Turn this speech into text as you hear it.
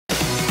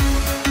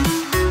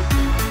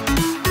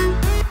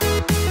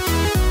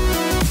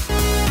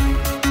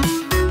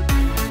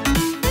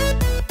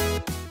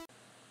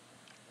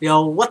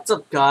Yo, what's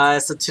up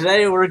guys? So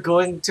today we're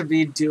going to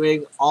be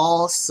doing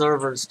all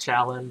servers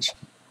challenge.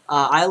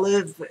 I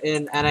live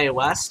in NA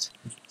West,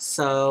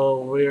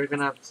 so we're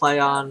gonna play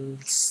on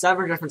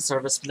 7 different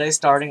servers today,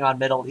 starting on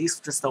Middle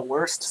East, which is the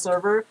worst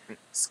server.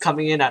 It's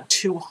coming in at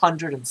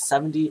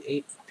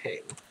 278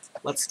 ping.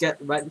 Let's get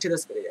right into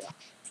this video.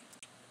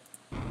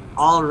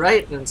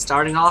 Alright, and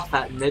starting off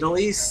at Middle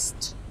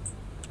East.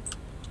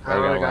 Where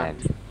are we gonna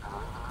land?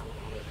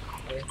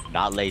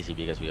 Not lazy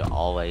because there's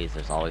always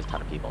a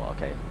ton of people.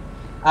 Okay.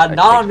 Not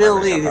on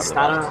Middle East.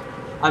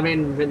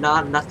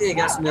 Nothing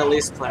against Middle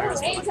East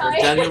players. But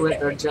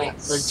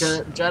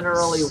they're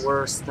generally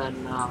worse than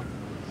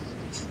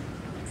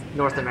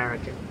North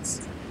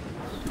Americans.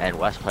 And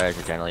West players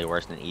are generally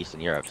worse than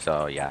Eastern Europe.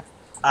 So yeah.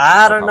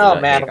 I don't know,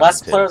 man.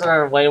 West players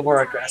are way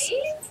more aggressive.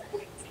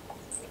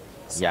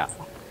 Yeah.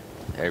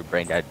 They're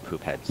brain dead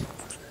poop heads.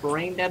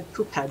 Brain dead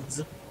poop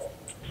heads.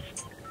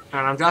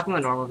 Alright, I'm dropping the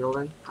normal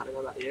building. How do I know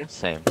about you?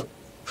 Same.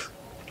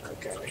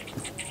 Okay.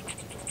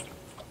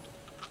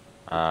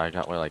 I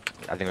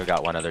think we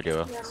got one other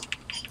duo. Yeah.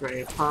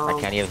 Great. I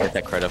can't even hit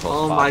that critical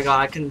Oh spot. my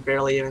god, I can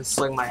barely even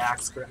swing my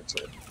axe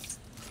correctly.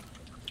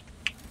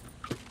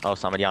 Oh,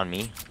 somebody on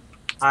me?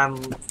 Oh.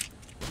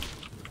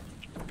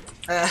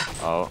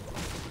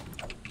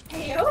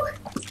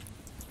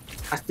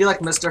 I feel like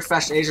Mr.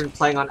 Fresh Asian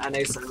playing on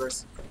NA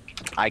servers.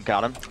 I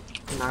got him.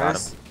 Nice. Got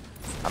him.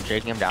 I'm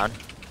shaking him down.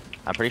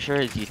 I'm pretty sure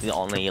he's the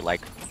only,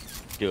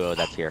 duo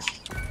that's here.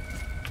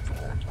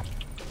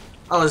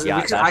 Oh,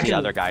 yeah, that's the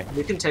other guy.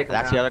 We can take him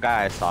That's down. the other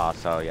guy I saw,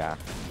 so yeah.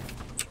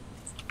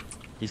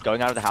 He's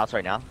going out of the house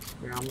right now.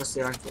 Yeah, I'm gonna see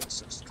if I can get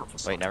just a couple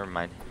shots. Wait, never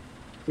mind.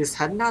 He's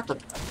heading out the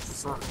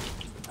front.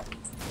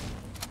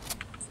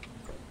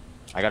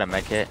 I got a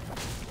med kit.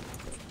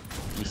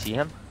 You see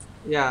him?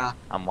 Yeah.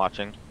 I'm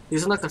watching.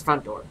 He's in the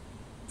front door.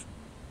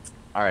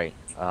 Alright,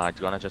 do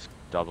you wanna just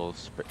double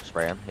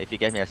spray him? If you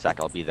give me a sec,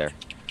 I'll be there.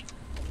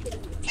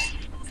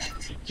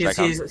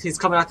 He's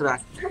coming out the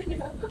back.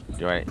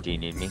 Do you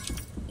need me?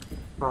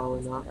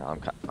 Probably not. Yeah,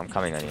 I'm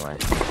coming anyway.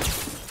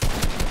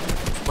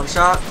 One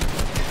shot.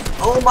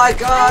 Oh my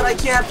god, I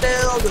can't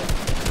build!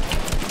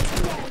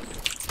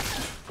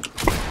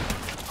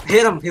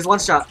 Hit him, he's one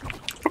shot.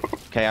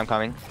 Okay, I'm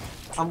coming.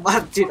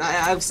 Dude, I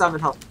have 7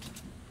 health.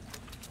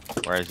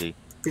 Where is he?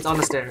 He's on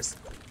the stairs.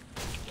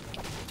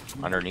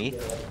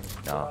 Underneath?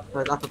 No.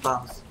 But up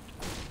above.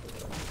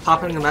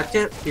 Popping the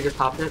medkit, he just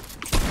popped it.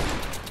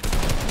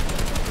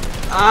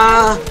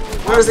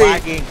 Where is he?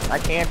 Lagging. I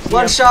can't see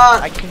One him.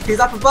 shot! He's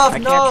up above, I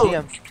no!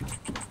 can't see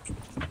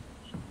him.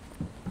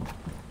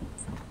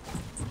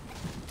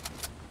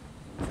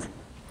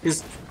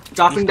 He's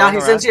dropping down,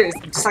 he's in here.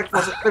 Just like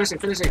finishing.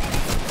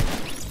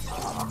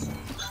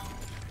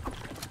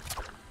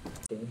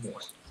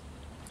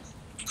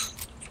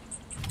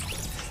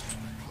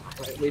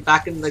 We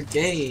back in the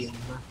game.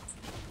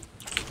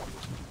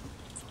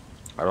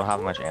 I don't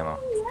have much ammo.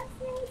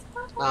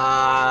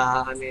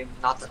 I mean,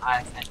 not that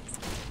I can.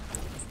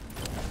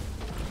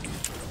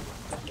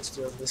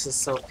 This is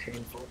so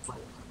painful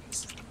playing on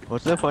this.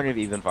 What's the point of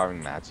even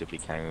farming mats if you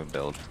can't even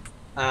build?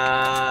 You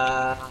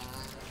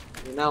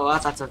know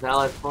what? That's a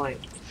valid point.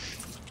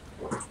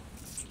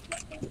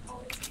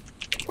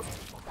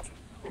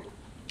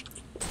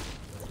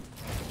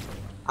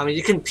 I mean,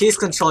 you can piece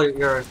control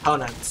your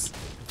opponents.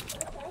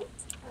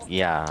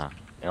 Yeah,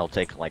 it'll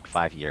take like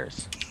 5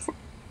 years.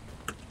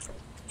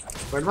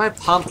 Where did my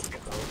pump go?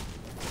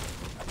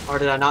 Or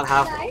did I not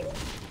have one?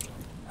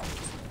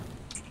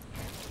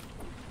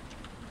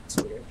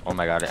 Oh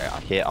my god,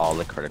 I hit all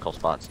the critical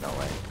spots, no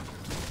way.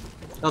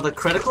 No, the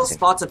critical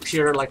spots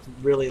appear like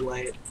really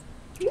late.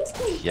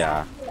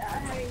 Yeah.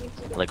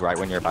 Like right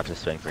when you're about to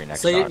swing for your next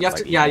so shot. you have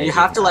to, yeah, you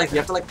have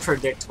to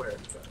predict where it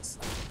goes.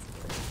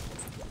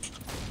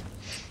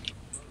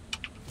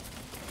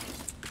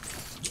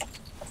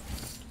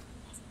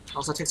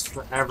 Also takes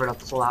forever to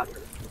pull out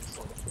your.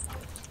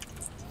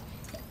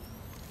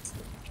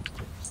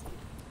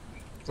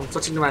 So I'm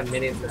switching to my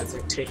minis, but it's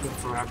like taking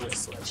forever to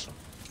switch.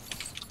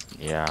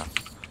 Yeah.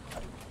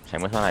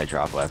 Same with when I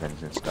drop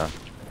weapons and stuff.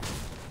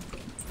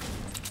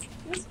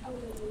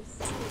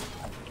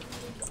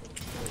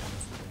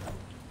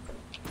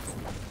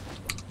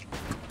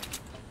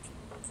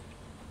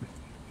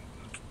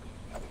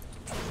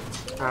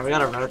 Alright, we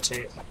gotta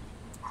rotate.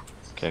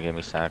 Okay, give me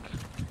a sec.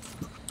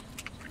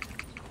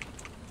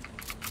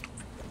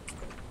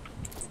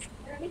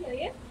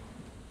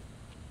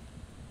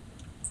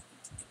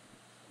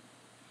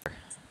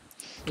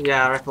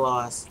 Yeah, right below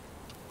us.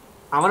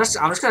 I'm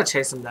just gonna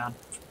chase him down.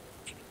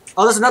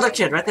 Oh, there's another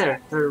kid right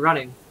there. They're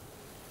running.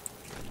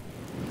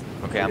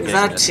 Okay, I'm Is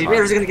that a teammate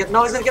or is he gonna get?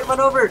 No, he's gonna get run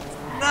over.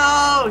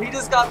 No, he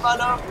just got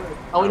run over.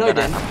 Oh, we know he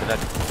didn't. I'm good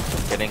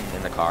at getting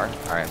in the car.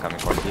 Alright, I'm coming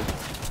towards you.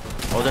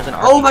 Oh, there's an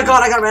RPG. Oh my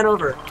god, I got ran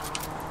over.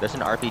 There's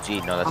an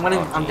RPG. No, that's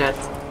I'm dead.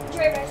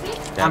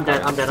 I'm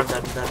dead.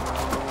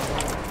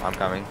 I'm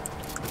coming.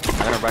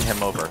 I'm gonna run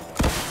him over.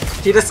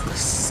 He just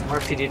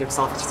RPG'd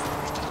himself.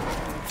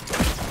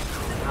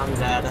 I'm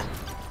dead.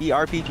 He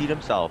RPG'd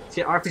himself.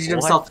 He RPG'd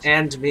himself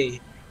and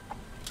me.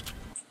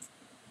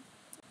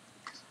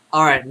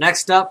 Alright,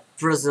 next up,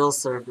 Brazil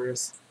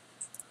servers.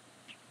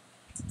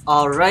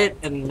 Alright,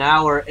 and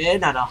now we're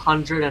in at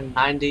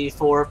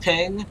 194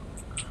 ping.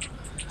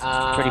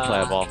 Pretty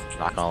playable,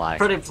 not gonna lie.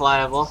 Pretty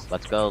pliable.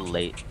 Let's go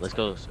late. Let's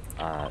go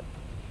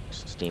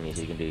Steamy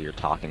so you can do your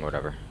talking or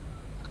whatever.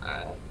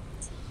 Alright.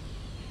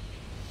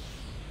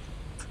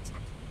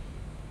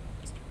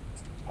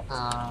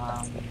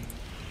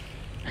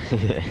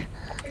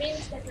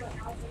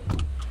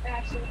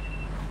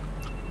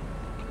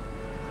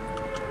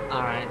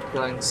 Alright,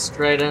 going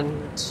straight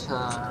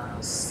into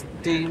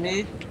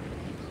Steamy.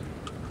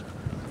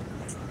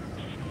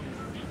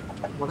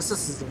 What is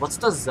this? What's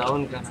the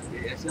zone gonna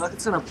be? I feel like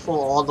it's gonna pull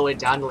all the way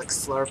down to like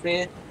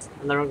Slurpee,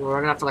 and then we're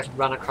gonna have to like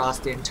run across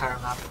the entire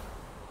map.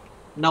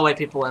 No way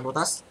people in with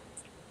us.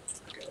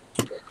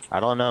 I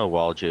don't know,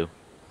 WalJu.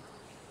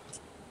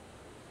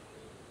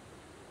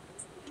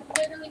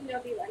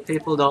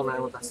 People don't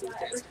mind with us these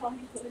days.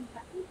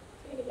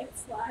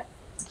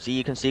 See,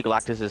 you can see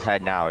Galactus's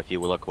head now if you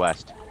look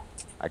west.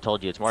 I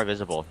told you, it's more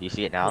visible. You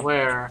see it now?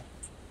 Where?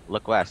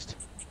 Look west.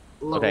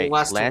 Look Okay,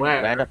 west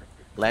where?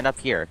 land up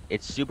here.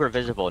 It's super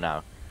visible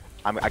now.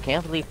 I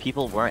can't believe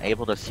people weren't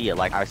able to see it.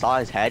 Like, I saw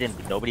his head and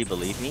nobody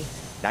believed me.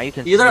 Now you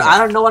can Either see I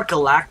don't know what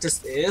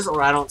Galactus is,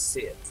 or I don't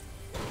see it.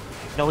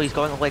 No, he's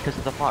going away because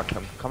of the fog.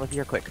 Come up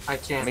here quick. I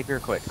can't. Come up here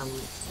quick. I'm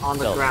on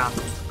the ground.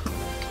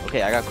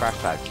 Okay, I got crash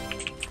pads.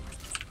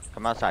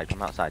 Come outside,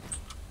 come outside.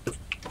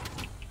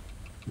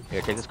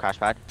 Here, take this crash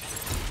pad.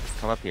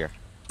 Come up here.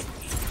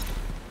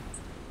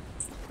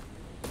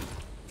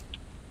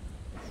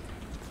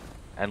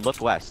 And look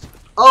west.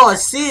 Oh, I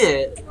see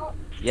it!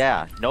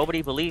 Yeah,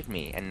 nobody believed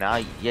me, and now,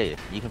 yeah,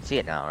 you can see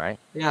it now, right?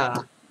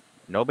 Yeah.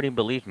 Nobody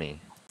believed me.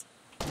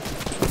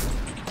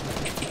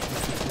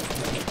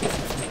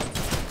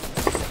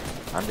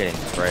 I'm getting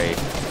sprayed.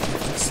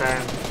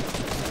 Same.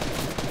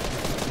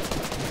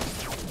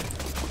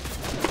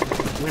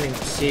 I'm getting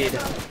keyed.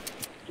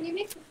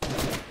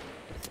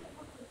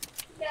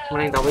 I'm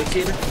getting double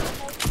keyed.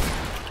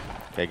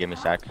 Okay, give me a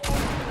sec.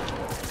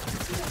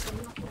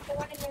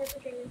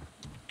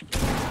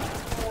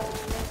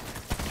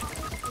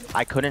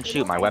 I couldn't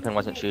shoot, my weapon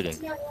wasn't shooting.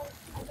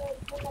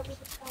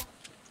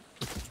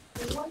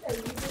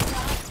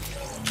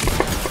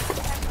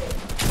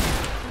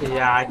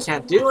 Yeah, I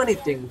can't do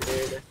anything,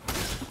 dude.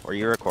 Were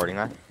you recording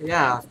that?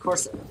 Yeah, of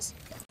course it is.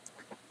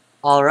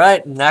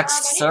 Alright,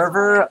 next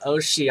server,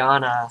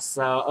 Oceania.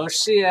 So,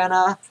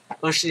 Oceania,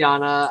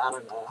 I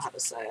don't know how to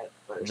say it.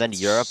 But Then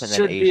Europe and then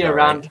should Asia, be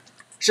around, right?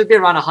 Should be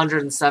around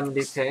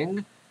 170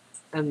 ping.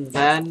 And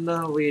then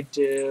we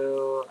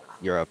do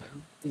Europe.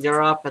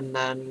 Europe and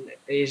then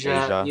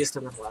Asia, East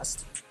and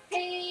West.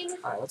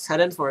 Alright, let's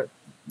head in for it.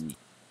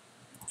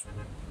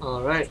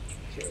 Alright,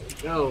 here we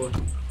go.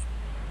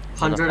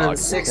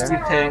 160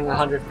 ping,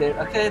 150.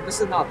 Okay, this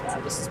is not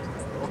bad. This is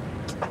playable.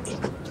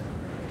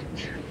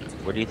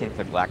 What do you think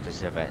the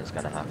Galactus event is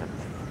gonna happen?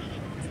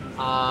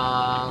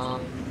 I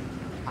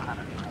don't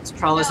know. It's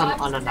probably some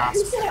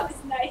unannounced.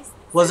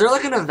 Was there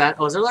like an event?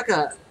 Was there like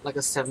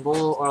a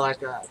symbol or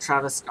like a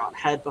Travis Scott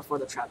head before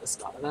the Travis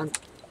Scott event?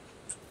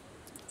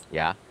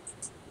 Yeah.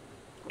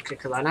 Okay,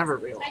 because I never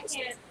realized.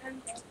 I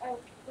don't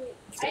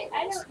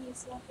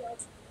use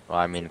Snapchat. Well,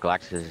 I mean,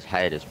 Galactus's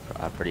head is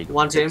a pretty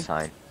One big team.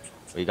 sign.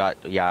 We got,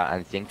 yeah,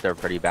 I think they're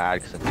pretty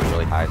bad since they're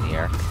really high in the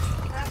air.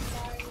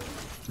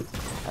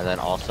 And then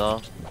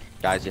also,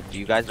 guys, if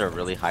you guys are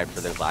really hyped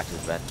for the Galactus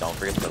event, don't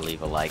forget to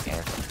leave a like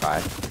and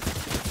subscribe.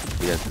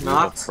 Because we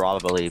will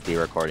probably be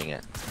recording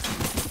it.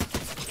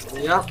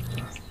 Yep.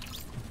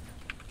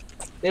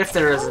 If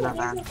there is an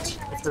event.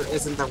 If there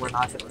isn't, then we're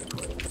not gonna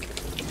record it.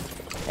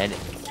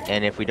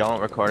 And if we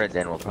don't record it,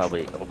 then we'll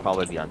probably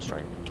be on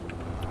stream.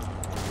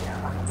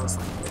 Yeah, most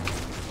likely.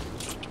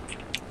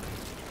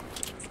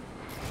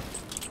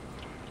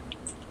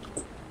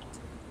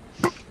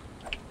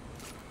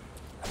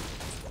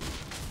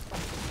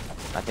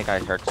 I think I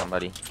heard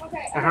somebody.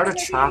 Okay, I heard a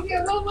chop.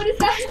 What is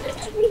that?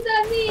 What does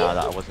that mean? No,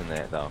 that wasn't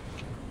it though.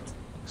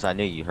 So I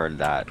knew you heard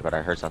that, but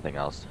I heard something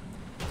else.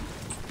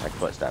 Like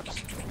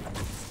footsteps.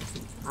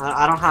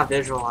 I don't have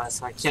visual eyes,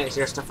 so I can't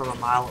hear stuff from a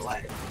mile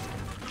away.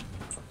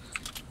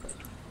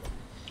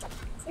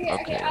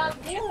 Okay,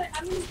 you know what?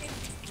 I'm gonna do.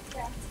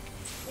 Yeah.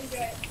 Enjoy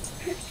it.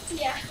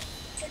 Yeah.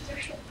 Enjoy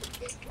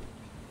it.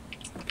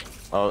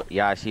 Oh,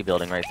 yeah, I see a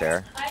building right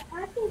there. I've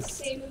had the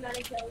same amount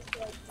of kills for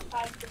like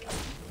 5 days.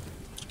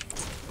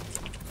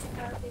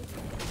 I don't think.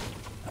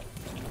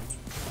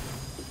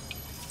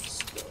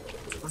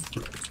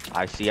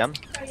 I see him.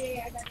 Oh,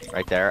 yeah, I got it.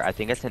 Right there. I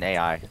think it's an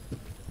AI.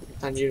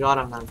 Then you got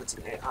him then, if it's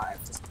an AI.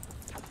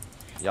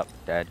 Yep,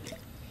 dead.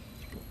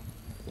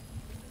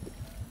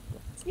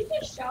 You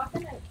just shot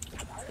him at.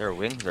 Their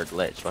wings are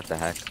glitched. What the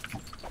heck?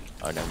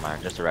 Oh, never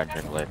mind. Just a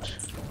render glitch.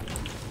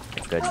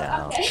 It's good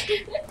now.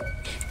 Okay.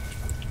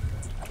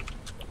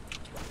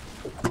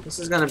 This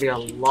is gonna be a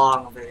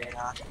long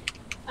video.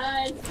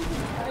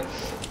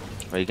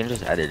 Well, you can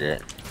just edit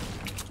it.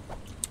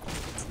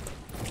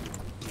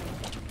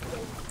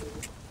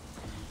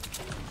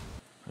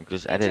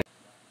 Just edit it.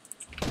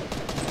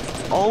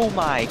 Oh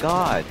my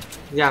god!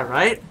 Yeah,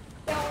 right?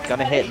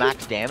 Gonna hit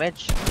max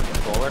damage?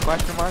 Solar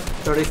question mark?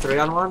 33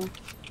 on one.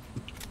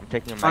 I'm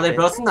taking him. Are they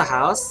both in the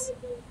house?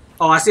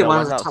 Oh, I see No, one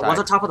one's on the top. outside. One's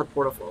on top of the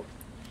portable.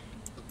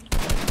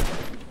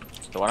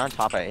 The one on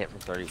top I hit for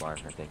 31,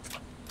 I think.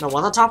 No,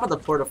 one's on top of the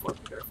portable.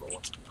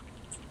 Careful.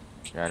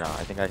 Yeah, no,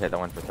 I think I hit that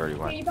one for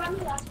 31. Okay, you bought me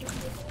last week.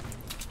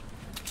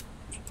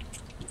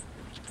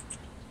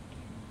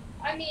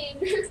 I mean,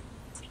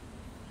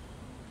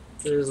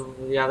 There's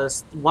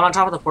one on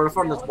top of the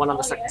portable and there's one on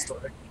the second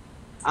story.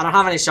 I don't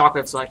have any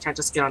shockwaves, so I can't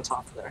just get on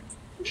top of there.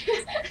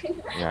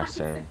 Yeah,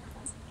 same.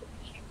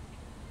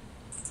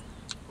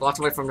 We'll have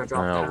to wait for them to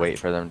drop I don't down. know, wait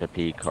for them to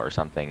peak or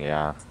something,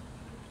 yeah.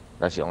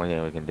 That's the only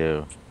thing we can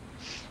do.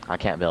 I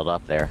can't build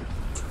up there.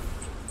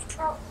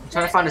 I'm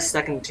trying to find a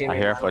second team. I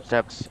hear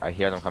footsteps. I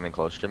hear them coming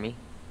closer to me.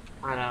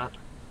 I know.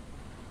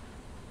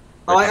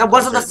 Oh, I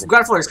wasn't the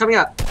ground floor. He's coming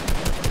up.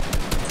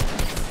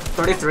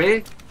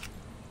 33.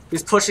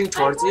 He's pushing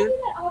towards you.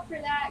 offer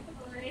that. Come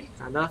on.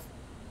 Kind of.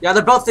 Yeah,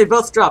 they both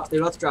dropped. They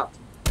both dropped.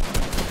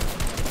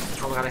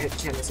 Oh my god, I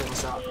can't miss a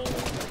shot.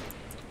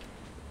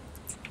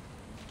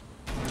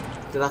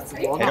 Dude, that's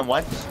the wall. Hit him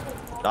once.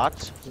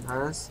 Dots.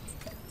 Nice.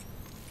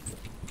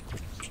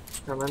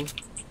 Coming.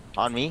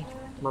 On me.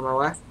 I'm on my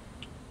way.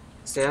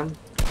 Sam.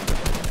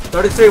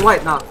 33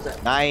 white. No.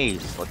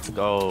 Nice. Let's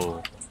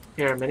go.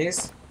 Here,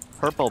 minis.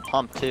 Purple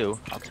pump too.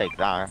 I'll take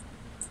that.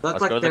 Look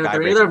Let's like go to the guy they're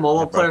breaking either mobile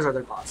the broke. players or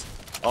they're bots.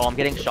 Oh, I'm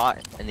getting shot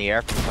in the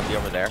air from somebody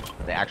over there.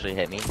 They actually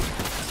hit me.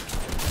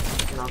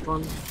 Knock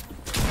one.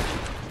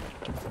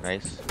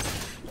 Nice.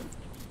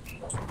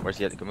 Where's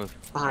the other? Go move.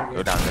 Behind Go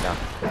you. down. Go down.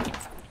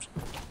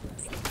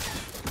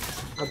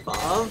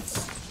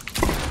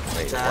 Above.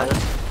 Wait. Dead.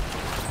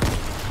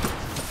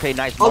 What? Okay.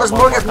 Nice. Oh, there's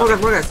more guys. More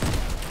guys. More guys.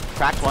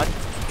 Cracked one.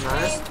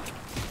 Nice.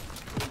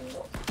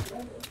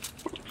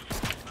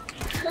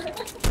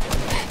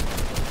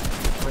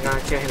 Oh my god, I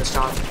can't hit a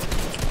shot.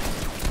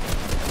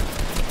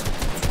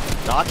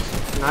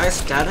 Dots.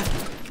 Nice, dead.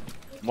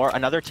 More.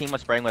 Another team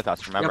was spraying with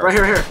us. Remember? Yeah, right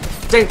here, here.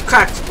 Dang,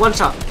 cracked. One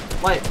shot.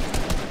 White.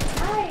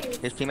 Nice.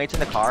 His teammates in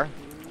the car.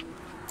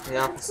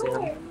 Yeah, I see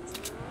him.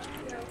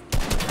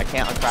 I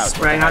can't uncrouch.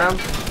 Spraying at him.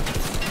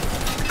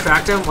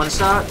 Cracked him. One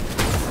shot.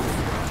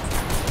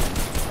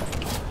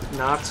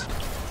 Knocked.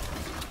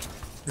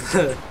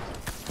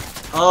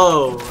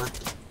 Oh.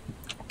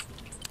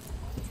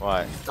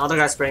 What? The other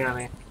guy's spraying at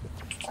me.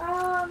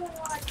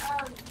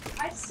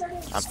 I started.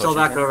 I'm Still pushing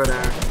back him. over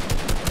there.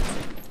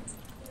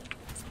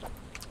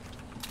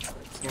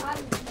 I'm not.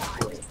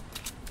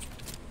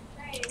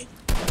 Nice.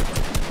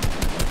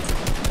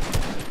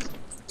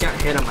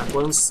 Can't hit him. My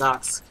bloom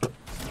sucks.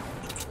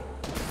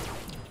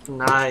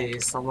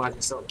 Nice. I'm glad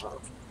you're so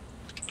low.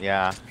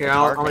 Yeah. Here, it's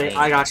hard to aim.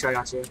 I got you. I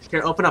got you.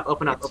 Here, open up.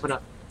 Open up. It's- Open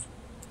up.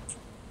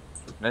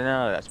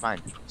 No, that's fine.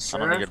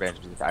 I'm under Sure. your bench.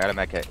 I got a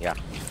med kit. Yeah.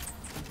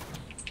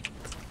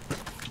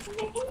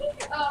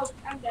 Oh,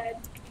 I'm dead.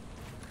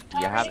 Do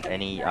you have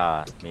any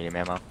medium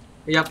ammo?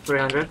 Yep,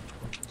 300.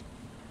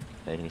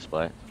 Okay, can you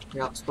split?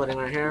 Yep, splitting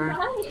right here.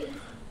 Nice.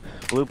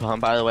 Blue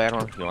pump, by the way. I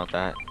don't know if you want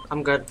that.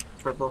 I'm good.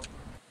 Purple.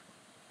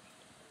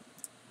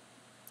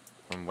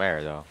 From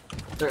where though?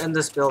 They're in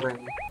this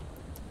building.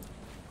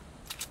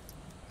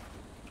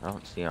 I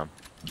don't see them.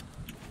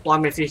 Well, I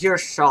mean, if you hear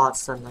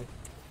shots, then like.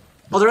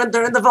 Oh, they're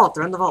in the vault.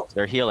 They're in the vault.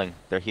 They're healing.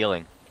 They're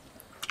healing.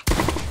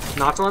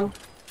 Knocked one.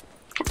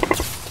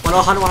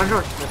 100,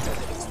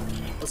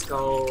 100. Let's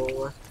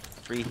go.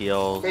 Free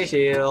heals. Free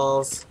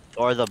heals.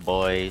 Or the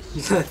boys.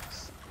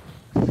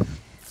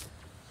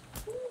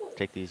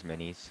 Take these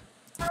minis.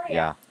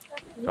 Yeah.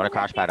 You wanna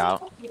crash pad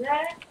out?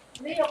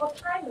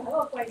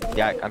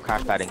 Yeah, I'm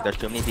crash padding. There's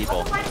too many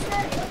people.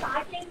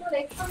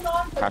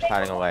 Crash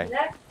padding away.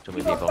 Too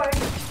many people.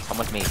 Come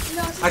with me.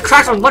 I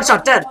cracked one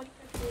shot, dead.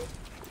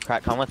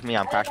 Come with me.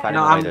 I'm crash padding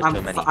No, away. There's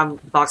too many. I'm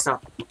boxed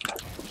up.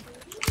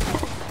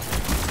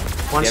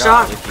 One Get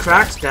shot, out, if you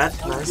cracked, dead.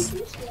 Nice. Do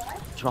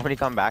you want me to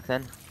come back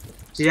then?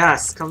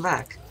 Yes, come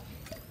back.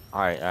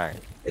 Alright.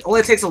 It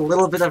only takes a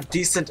little bit of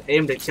decent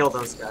aim to kill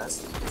those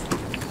guys.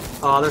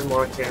 Oh, there's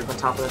more kids on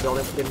top of the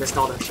building. They missed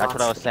all their shots. That's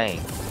what I was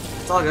saying.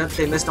 It's all good.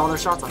 They missed all their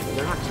shots on me.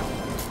 They're not killing.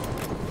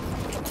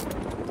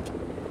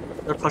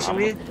 They're pushing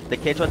me. The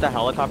kids with the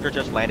helicopter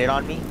just landed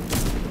on me.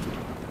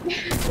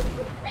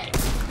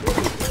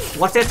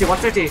 150,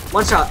 150.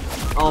 One shot.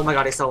 Oh my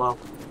god, he's so low.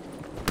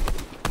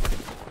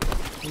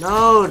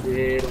 No,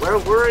 dude. Where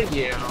were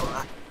you?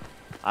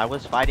 I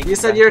was fighting. You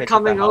said the you're kids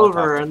with the coming over,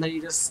 helicopter. and then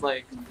you just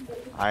like...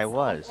 I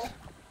was.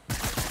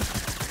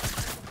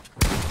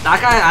 That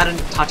guy I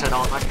didn't touch at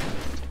all. That guy.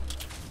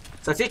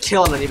 So if you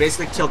kill him, then you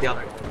basically killed the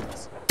other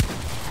guys.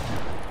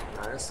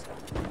 Nice.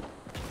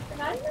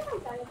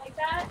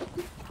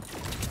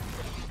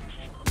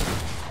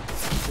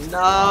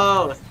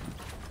 No!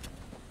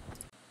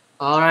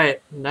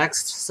 Alright,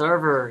 next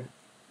server.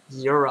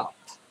 Europe.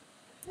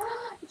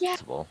 Yeah.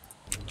 Possible.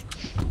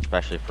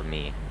 Especially for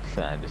me.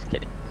 I'm just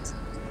kidding.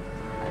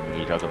 I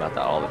mean, you joke about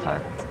that all the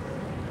time.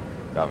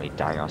 Got me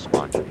dying off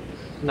spawn.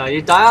 No,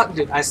 you die off,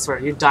 dude, I swear,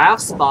 you die off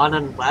spawn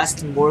on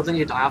west more than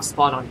you die off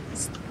spawn on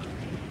east.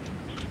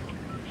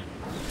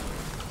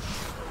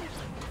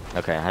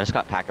 Okay, I just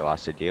got packet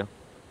lost. Did you?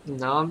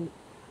 No,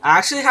 I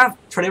actually have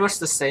pretty much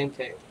the same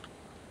ping.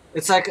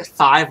 It's like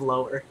 5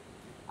 lower.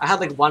 I had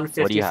like What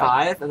do you have?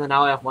 155, and then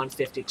now I have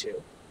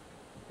 152.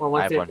 Or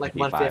I have 150, like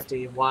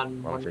 155.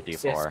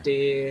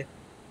 150,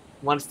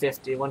 150,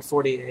 150,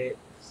 148.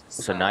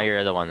 So now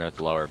you're the one with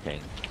lower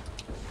ping,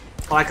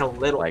 like a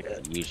little like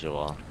bit.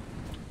 usual.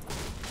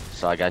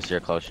 So I guess you're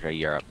closer to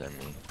Europe than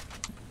me.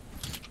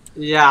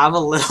 Yeah, I'm a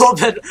little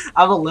bit.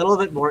 I'm a little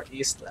bit more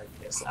east, I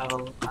guess.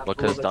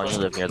 Because don't you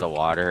live near the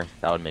water?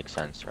 That would make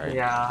sense, right?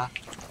 Yeah.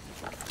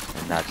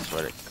 And that's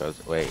what it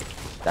goes. Wait,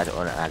 that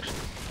one actually.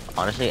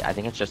 Honestly, I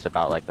think it's just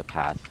about like the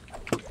path.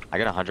 I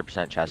got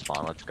 100% chest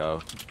spawn. Let's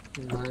go.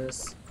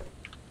 Nice.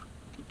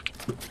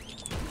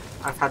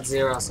 I've had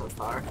 0 so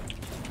far.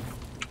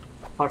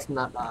 Apart from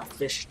that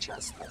fish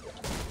chest.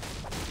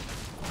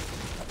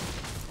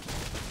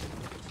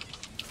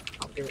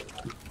 Oh, give me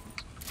that.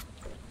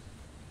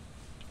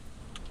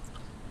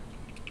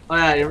 Oh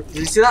yeah, did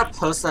you see that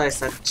post that I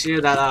sent you?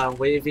 That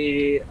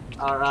Wavy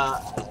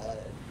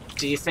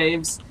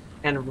D-Faves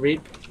and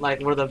Reap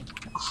like were the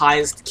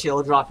highest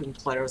kill dropping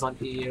players on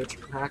EU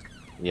DreamHack.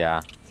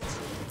 Yeah.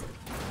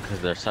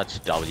 Because they're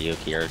such W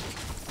tiers.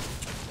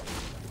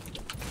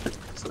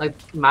 Like,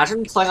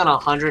 imagine playing on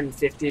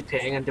 150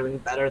 ping and doing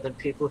better than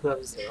people who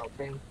have 0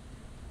 ping.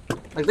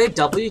 Like, they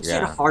W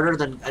queued harder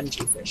than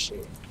NG Fishy.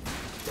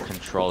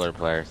 Controller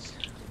players.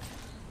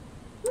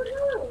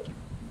 Woohoo!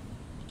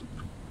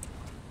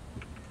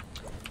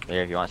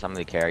 Here, if you want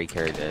something to carry,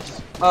 carry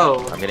this.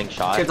 Oh. I'm getting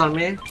shot. Kids on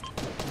me.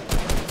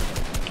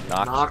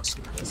 Knocked. Knocked.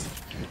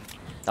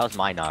 That was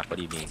my knock. What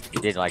do you mean?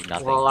 You did like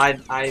nothing. Well,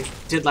 I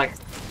did like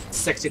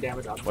 60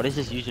 damage on him. What is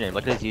his username?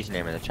 Look at his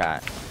username in the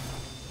chat.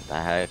 The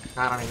heck?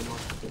 I don't even know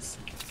what it is.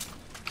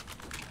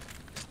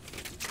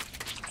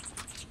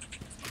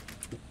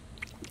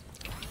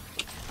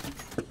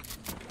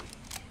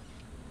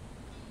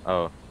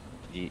 Oh.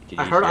 Did you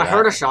I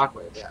heard a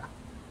shockwave, yeah.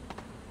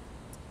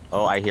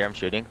 Oh, I hear him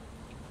shooting.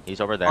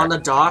 He's over there. On the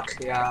dock,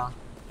 yeah.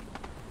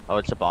 Oh,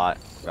 it's a bot.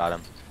 Got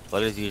him.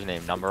 Look at his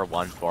username, number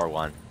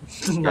 141.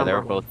 Yeah, they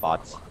were both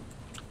bots.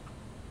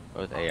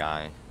 Both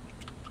AI.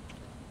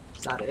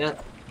 Is that it?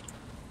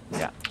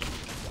 Yeah.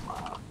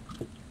 Wow.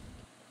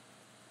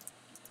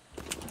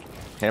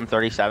 Hit him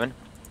 37.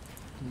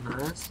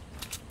 Nice.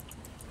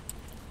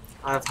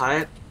 I have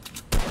height.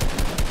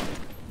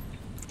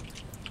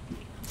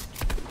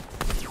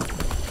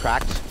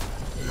 Cracked.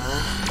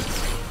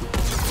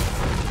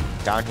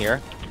 Nice. Down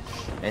here.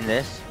 In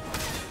this.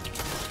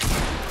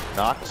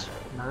 Knocked.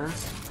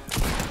 Nice.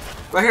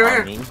 Right here,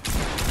 right here. Nice.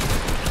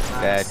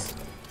 Dead.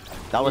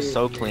 That was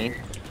so clean.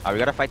 We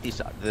gotta fight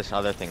this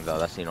other thing though.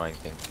 That's the annoying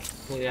thing.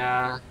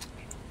 Yeah.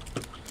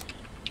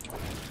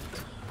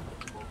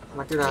 I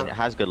mean, it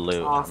has good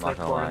loot. I'm not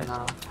gonna lie.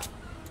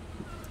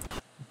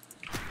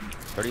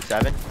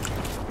 37.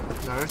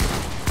 Nice.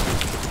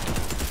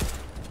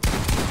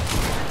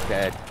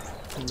 Dead.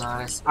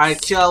 Nice. I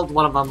killed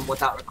one of them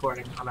without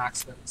recording on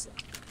accident. So.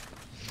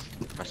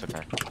 That's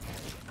okay.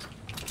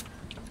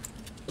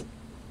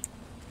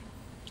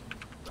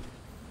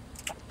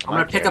 I'm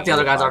gonna pick up the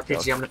other guy's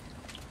RPG. I'm gonna.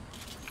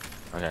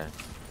 Okay.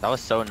 That was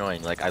so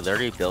annoying. Like, I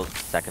literally built the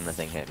second the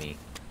thing hit me.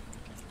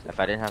 If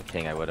I didn't have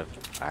ping, I would have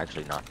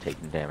actually not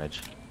taken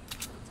damage.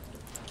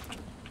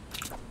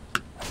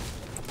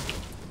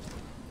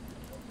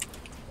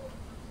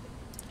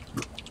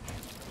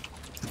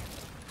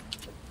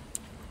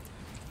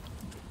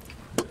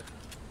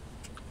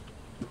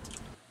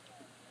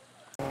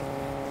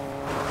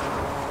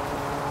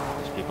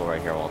 There's people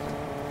right here, Walton.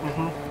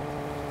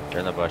 They're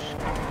in the bush.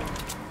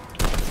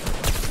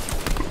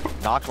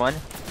 Knocked one.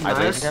 Nice.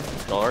 I lasered him.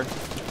 Lord.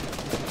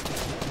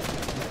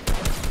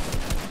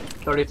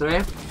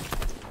 33.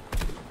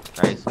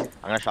 Nice. I'm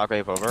gonna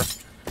shockwave over.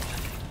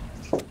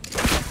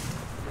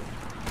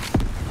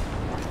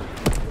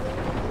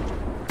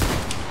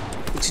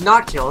 Did you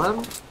not kill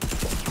him?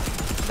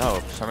 No,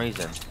 for some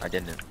reason I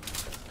didn't.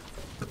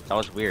 That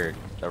was weird.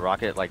 The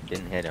rocket like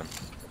didn't hit him.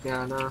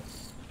 Yeah, no.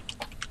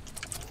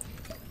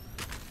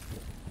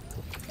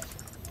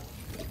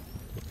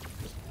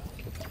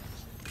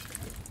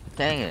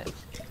 Dang it.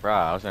 Bruh,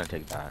 I was gonna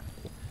take that.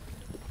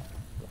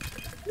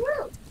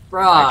 My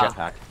Bruh.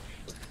 jetpack.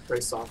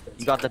 Very soft.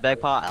 You got the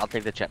bag pot? I'll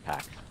take the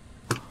jetpack.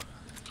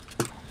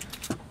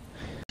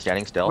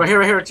 Standing still. Right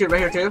here too, right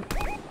here too.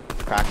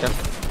 Cracked him.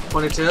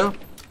 22.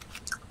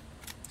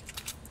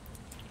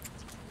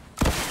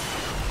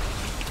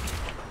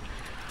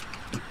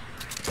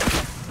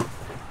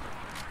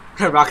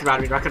 Rocket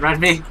around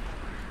me.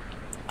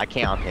 I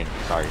can't ping.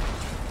 Sorry.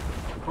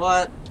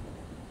 What?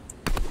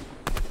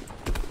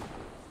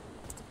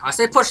 I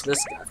say push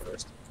this guy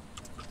first.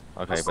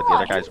 Okay, but the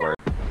other guys were.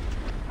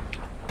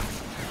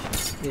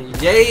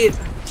 Yay!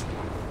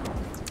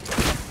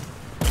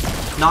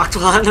 Knocked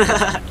one.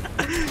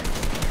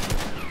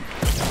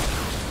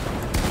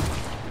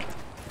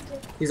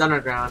 He's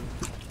underground.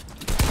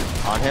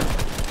 On him.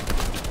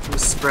 I'm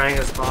spraying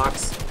his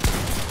box.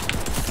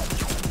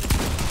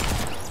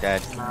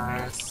 Dead.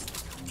 Nice.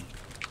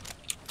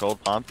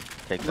 Gold pump.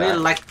 Take We that.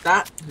 like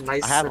that.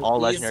 Nice. I have and all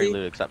legendary easy.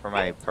 loot except for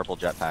my purple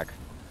jetpack.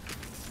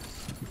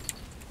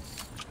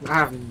 I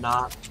have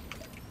not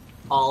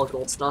all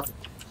gold stuff.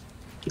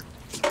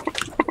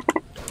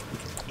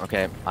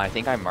 Okay, I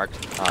think I marked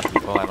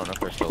people. I don't know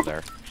if they're still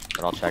there,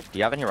 but I'll check. Do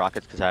you have any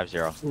rockets? Because I have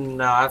 0.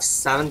 No, I have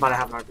 7, but I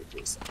have an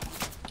RPG. So.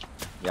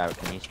 Yeah,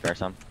 can you spare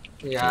some?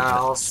 Yeah,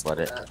 I'll split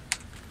it.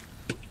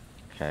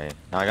 Okay,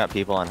 now I got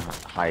people on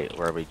height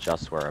where we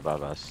just were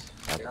above us.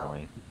 That's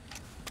annoying.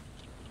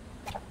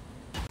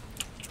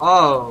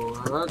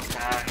 Oh,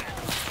 okay.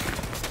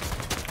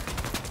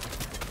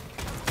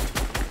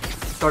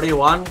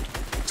 31,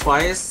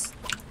 twice.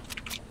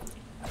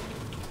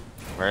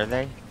 Where are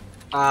they?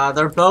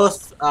 They're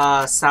both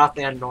south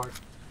and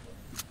north.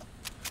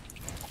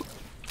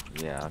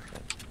 Yeah, okay.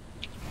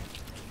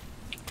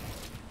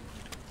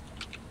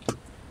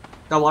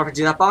 Got one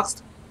RPG that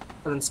boxed,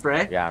 and then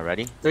spray. Yeah,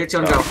 ready? 3, 2,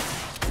 and go.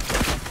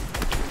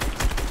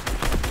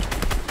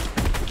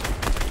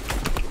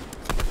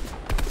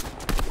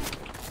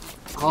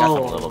 Got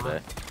them a little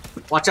bit.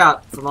 Watch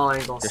out from all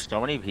angles. There's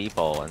so many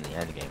people in the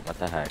end game. What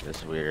the heck? This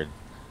is weird.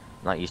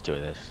 I'm not used to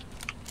this.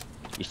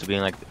 Used to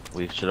being like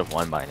we should have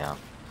won by now.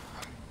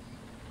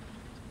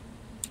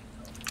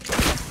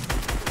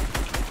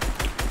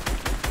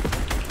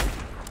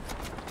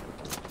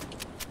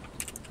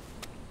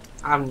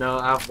 I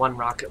have 1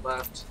 rocket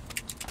left.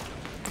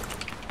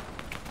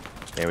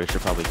 Yeah, we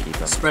should probably keep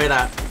them. Spray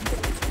that.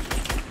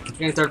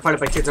 Getting third party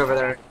by kids over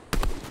there.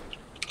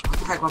 What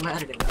the heck? Why am I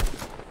editing that?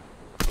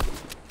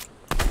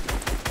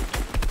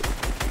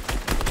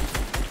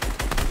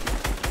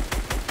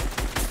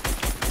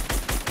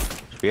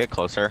 Should we get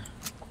closer?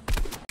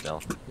 No.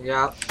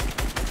 Yeah.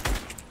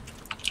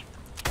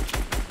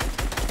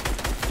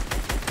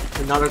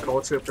 Another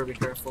gold trooper, be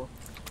careful.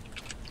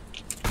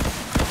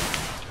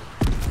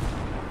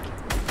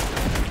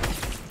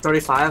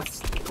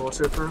 35, gold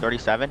trooper.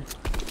 37?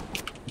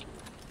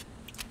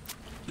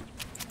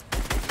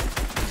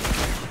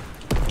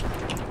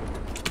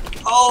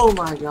 Oh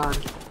my god.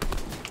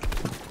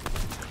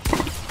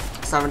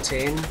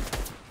 17.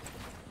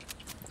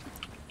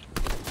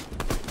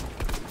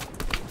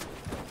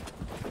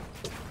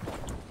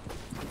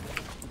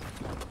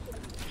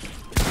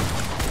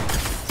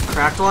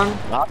 Cracked one.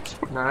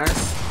 Knocked. Nice.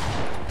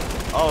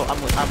 Oh, I'm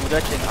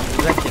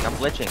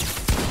glitching.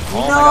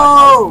 Oh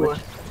No! my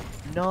gosh.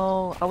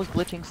 No, I was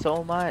glitching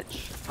so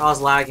much. I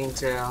was lagging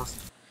too.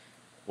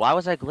 Why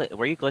was I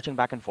were you glitching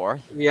back and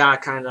forth? Yeah,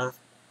 kind of.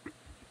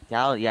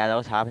 Yeah, that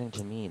was happening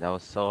to me. That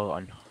was so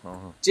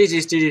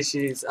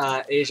GG's.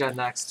 Asia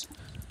next.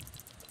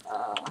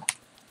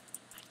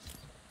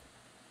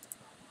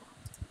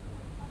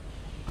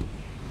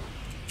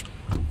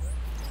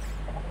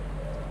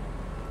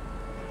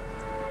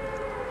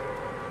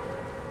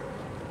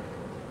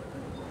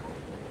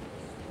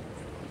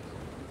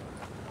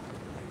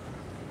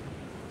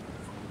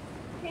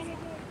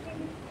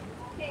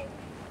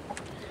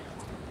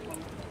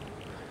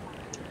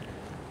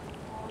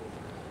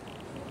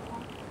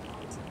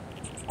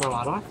 Bro,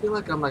 why do I feel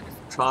like I'm like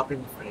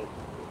dropping frame?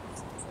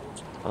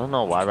 I don't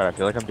know why, but I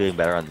feel like I'm doing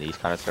better on these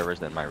kind of servers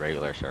than my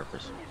regular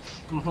servers.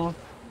 Mm-hmm.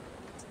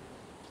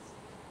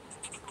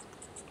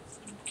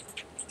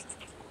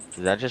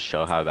 Does that just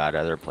show how bad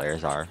other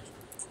players are?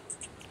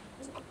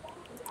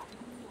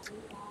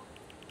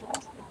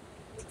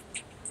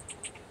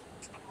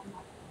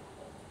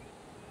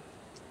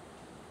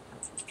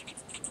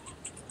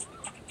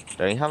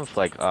 Don't you have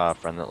like a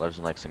friend that lives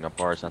in like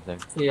Singapore or something?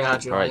 Yeah,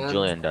 Julian. Alright,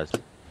 Julian does.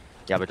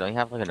 Yeah, but don't you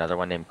have like another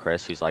one named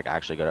Chris who's like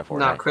actually good at Fortnite?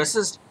 No,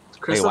 Chris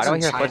Wait, why lives do I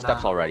in hear China.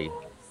 footsteps already?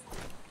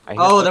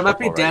 Oh, there might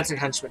be dancing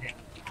henchmen here.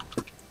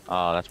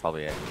 Oh, that's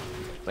probably it.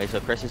 Wait, so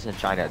Chris is in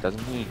China,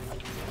 doesn't he?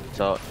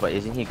 So, but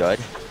isn't he good?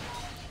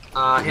 He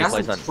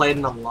hasn't played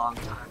in a long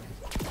time.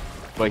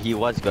 But he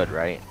was good,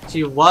 right?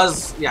 He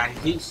was, yeah,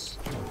 he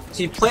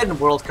played in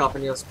World Cup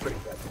and he was pretty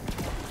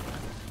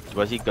good.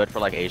 Was he good for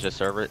like Asia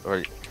server,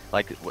 or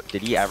like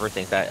did he ever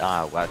think that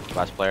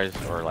West players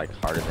were like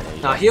harder than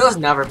Asia? No, he was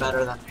never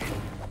better than me.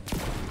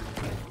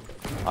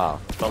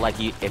 Oh, but like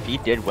if he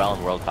did well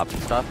in World Cup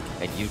and stuff,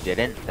 and you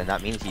didn't, then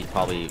that means he's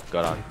probably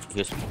good on.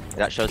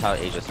 That shows how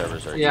Asia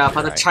servers are. Yeah, easier,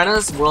 but the right?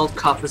 China's World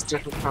Cup is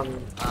different from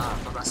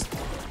the rest of the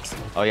world.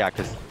 Oh yeah,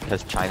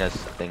 because China's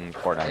thing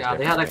Fortnite. Yeah,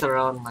 they had like their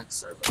own like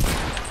server.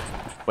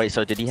 Wait,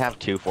 so did he have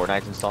 2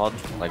 Fortnites installed?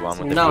 Like one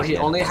with the No, PC he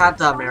and- only had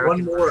the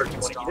American One more. version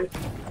installed.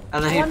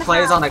 And then he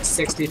plays on like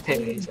 60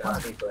 ping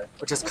Asia,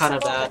 which is kind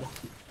of bad.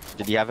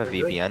 Did he have a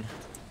VPN?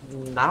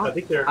 No, I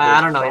think they're. I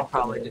don't know. He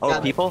probably did. Oh, Yeah,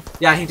 people?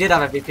 yeah, he did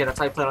have a VPN. That's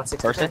why he played on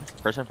 60 Person?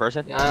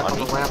 ping. Yeah, on on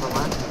me? the way.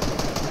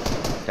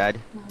 Dead.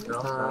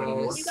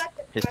 Nice.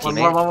 His One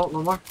teammate.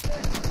 more.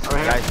 Over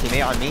here. Guys,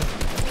 teammate on me.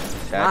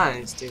 Dead.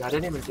 Nice, dude. I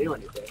didn't even do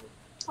anything.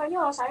 朋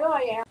友才过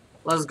来。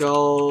 Let's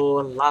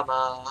go,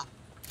 llama.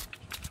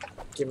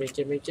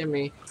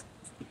 Gimme.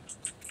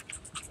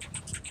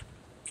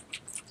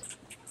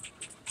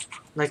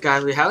 Like,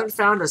 guys, we haven't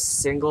found a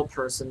single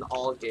person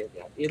all game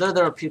yet. Either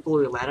there are people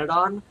we landed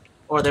on,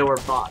 or they were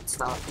bots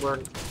that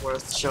weren't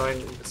worth showing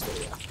in this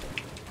video.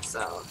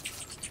 So,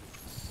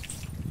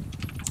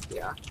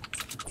 Yeah.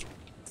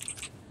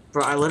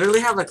 Bro, I literally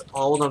have like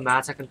all the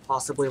mats I can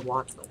possibly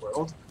want in the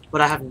world,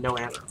 but I have no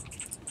ammo.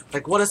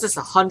 Like, what is this?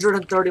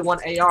 131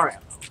 AR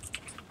ammo.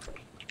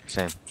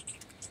 Same.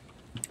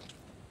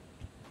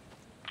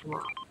 Come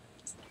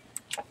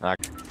on.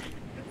 Okay.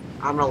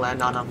 I'm gonna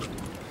land on him.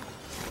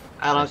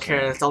 I don't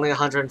care. It's only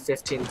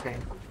 115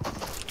 ping.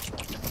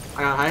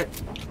 I got height.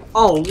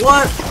 Oh,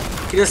 what?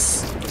 He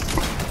just...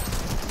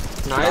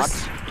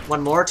 Nice.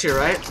 One more to your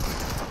right.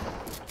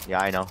 Yeah,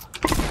 I know.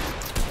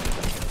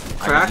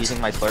 Cracked. I'm using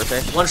my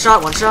slurfish. One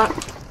shot, one shot.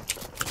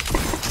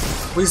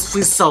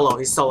 He's solo,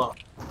 he's solo.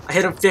 I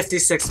hit him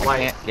 56 white.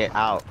 Can't get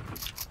out.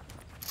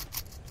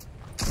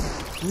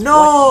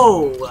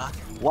 No!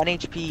 1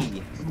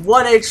 HP.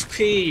 1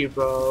 HP,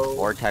 bro.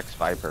 Vortex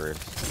Vipers.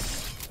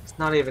 It's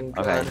not even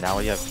good. Okay, now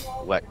we have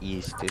Wet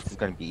East. This is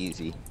gonna be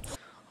easy.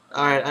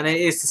 Alright, NA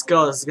East, let's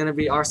go. This is gonna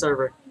be our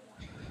server.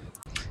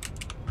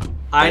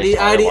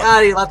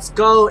 ID, let's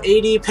go.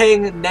 80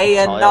 ping, nay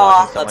and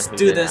nah. Let's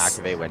do this.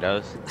 Activate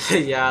Windows.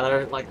 Yeah,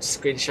 they're like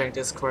screen sharing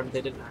Discord and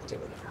they didn't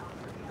activate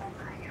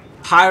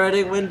it.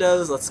 Pirating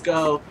Windows, let's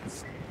go.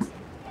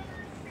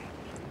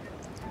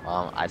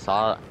 I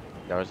saw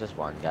there was this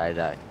one guy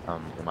that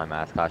in my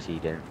math class he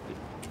didn't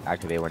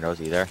activate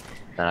Windows either.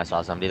 Then I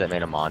saw somebody that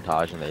made a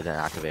montage and they didn't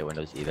activate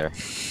Windows either.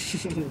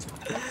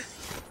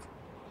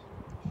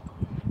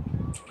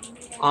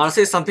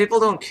 Honestly, some people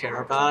don't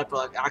care about it, but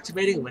like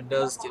activating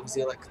Windows gives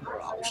you like more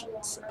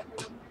options.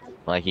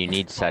 Like you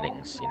need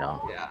settings, you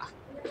know. Yeah.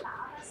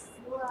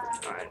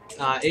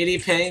 Alright. 80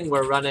 ping,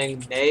 we're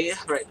running nay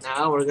right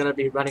now. We're gonna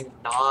be running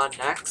nah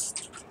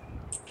next.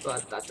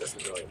 But that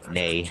doesn't really matter.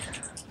 Nay.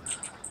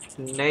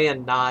 Nay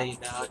and nah, you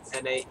know.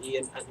 N-A-E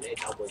and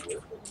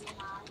N-A-W.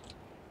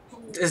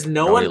 Is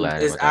no Nobody one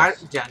landing is with at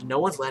us. yeah, no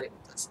one's landing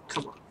with us.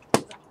 Come on.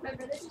 My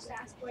brother just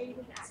asked why you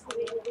didn't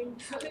activate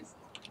Windows.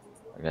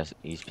 I guess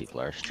these people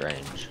are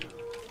strange.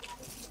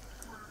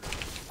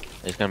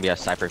 It's gonna be a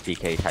Cypher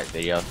PK type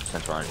video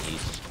since we're on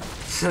East.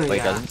 Wait,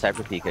 Yeah. doesn't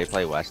Cypher PK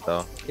play West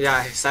though?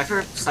 Yeah,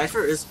 Cypher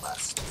is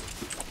West.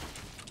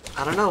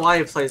 I don't know why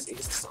he plays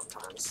East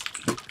sometimes.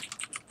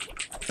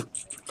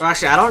 Or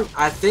actually,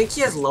 I think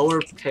he has lower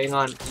ping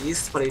on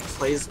East, but he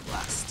plays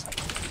West.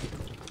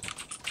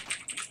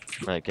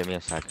 Wait, give me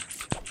a sec.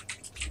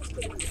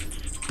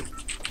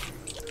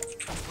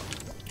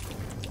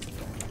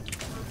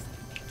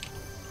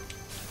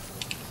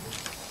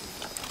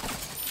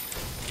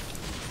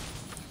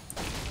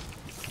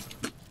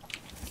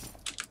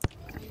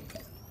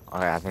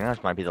 Okay, I think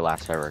that might be the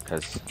last server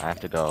because I have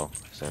to go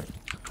soon.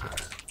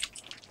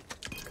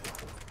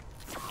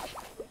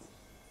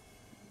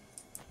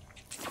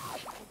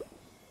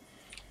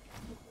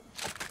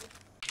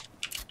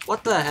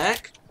 What the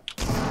heck?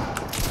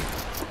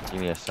 Give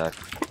me a sec.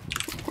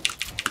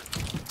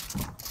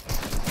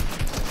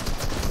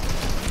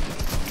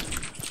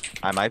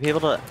 I might be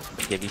able to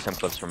give you some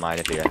clips from mine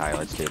if you get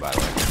highlights too, by the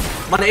way.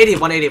 180,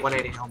 180,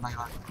 180. Oh my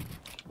god.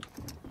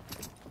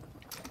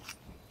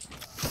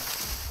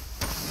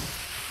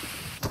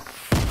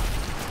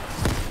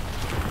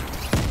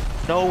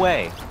 No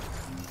way!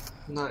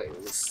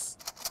 Nice.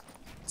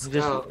 Let's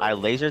Just, go. I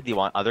lasered the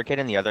one other kid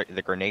and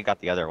the grenade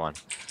got the other one.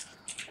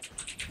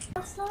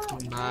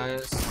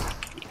 Nice.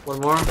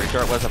 One more. Pretty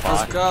sure it was a bot.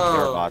 Let's go. They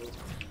were bots.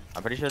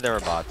 I'm pretty sure they were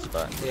bots,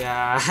 but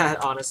Yeah,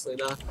 honestly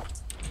though.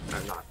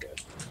 They're not good.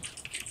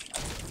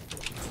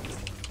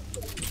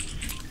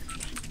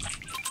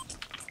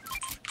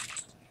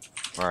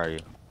 where are you?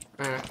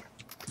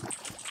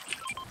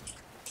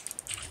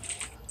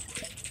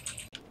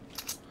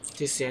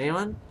 Do you see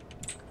anyone?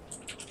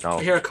 No.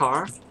 I hear a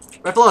car.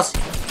 Right below us.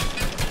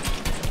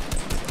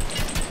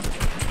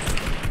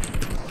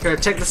 Here,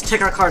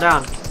 take our car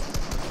down.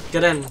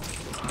 Get in.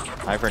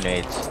 I have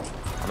grenades.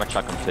 I'm gonna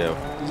chuck them too.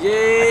 I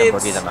Yay! can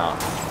boogie them out.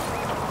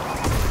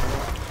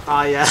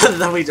 Ah, yeah.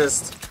 Then we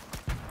just.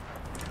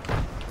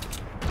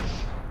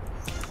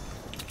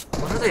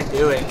 What are they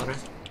doing?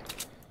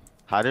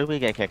 How did we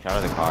get kicked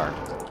out of the car?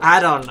 I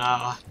don't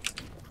know.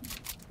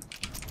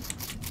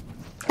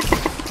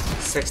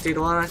 60 to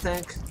 1, I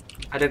think.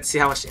 I didn't see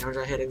how much damage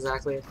I hit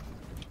exactly.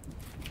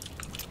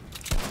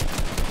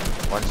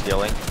 One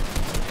stealing.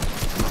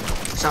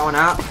 Shot one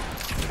out.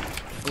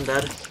 I'm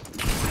dead.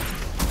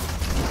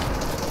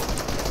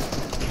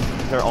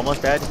 They're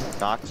almost dead.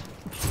 Knocked.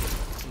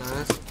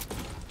 Nice.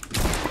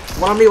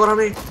 One on me, one on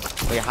me.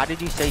 Wait, how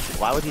did you say?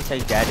 Why would you say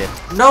dead?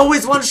 If, No,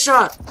 he's one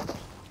shot.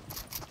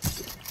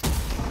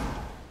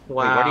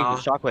 Wow. Wait, where do you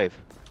shockwave?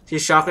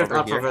 He's shockwave Over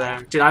up here? over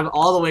there. Dude, I'm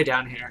all the way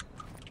down here.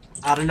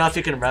 I don't know if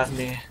you can rev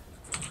me.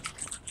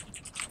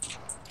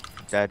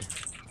 Dead.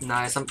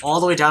 Nice. I'm all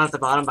the way down at the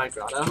bottom by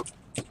grotto.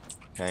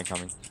 Okay,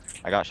 coming.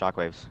 I got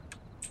shockwaves.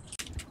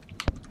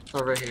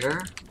 Over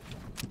here.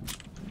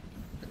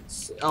 Let's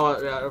see.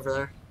 Oh, yeah, over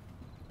there.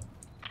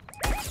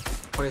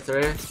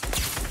 23.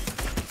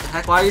 The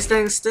heck? Why are you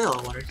staying still?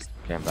 What are you...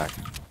 Okay, I'm back.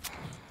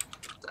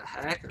 The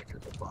heck?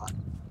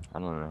 I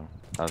don't know.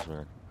 That was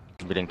weird.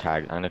 I'm getting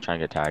tagged. I'm gonna try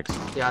and get tags.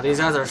 Yeah, these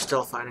guys are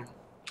still fighting.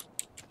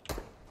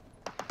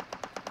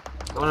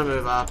 I'm gonna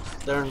move up.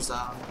 They're in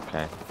zone.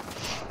 Okay.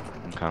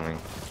 I'm coming.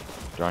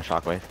 Do you want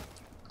shockwave?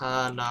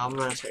 No, I'm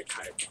gonna take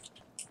kite.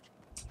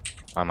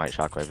 I might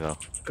shockwave though.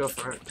 Go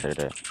for it. Hit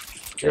it.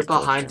 You're Get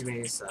closer. behind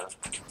me, so.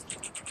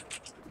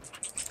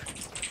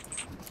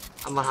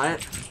 I'm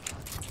behind.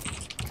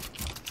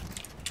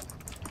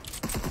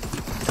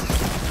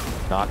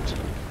 Knocked.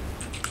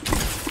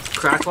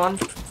 Crack one.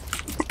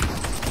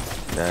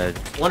 Dead.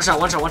 One shot.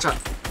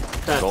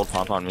 Dead. Gold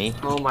pump on me.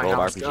 Oh my Gold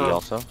god. Let's RPG go.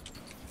 also.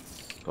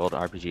 Gold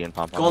RPG and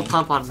pump on Gold me.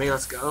 pump on me.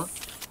 Let's go.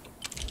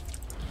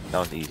 That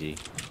was easy.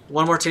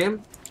 One more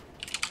team.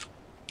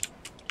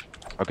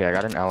 Okay, I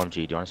got an LMG.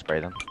 Do you want to spray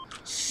them?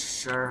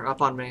 Sure.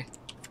 Up on me.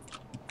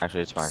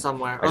 Actually, it's fine.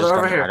 Somewhere. I Oh, just they're got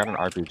over an- here. I got an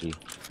RPG.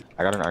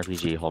 I got an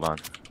RPG. Hold on.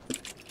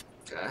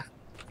 Okay.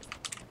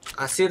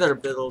 I see their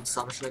build,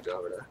 so I'm just gonna go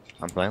over there.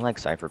 I'm playing like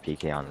Cypher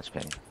PK on this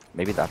ping.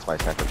 Maybe that's why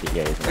Cypher PK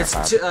isn't that It's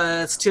fast.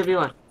 it's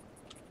 2v1.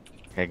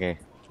 Okay.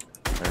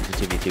 It's a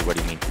 2v2. What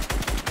do you mean?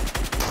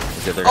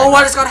 Is it Oh,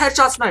 I just got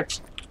headshot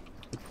sniped.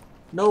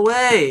 No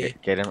way.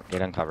 Get in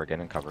cover. Get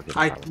in cover. Get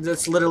in I cover.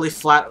 it's literally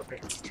flat over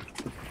here.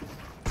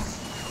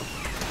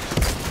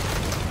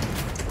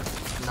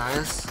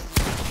 Nice.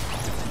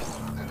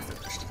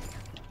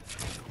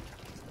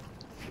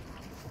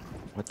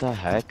 What the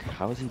heck?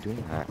 How is he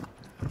doing that?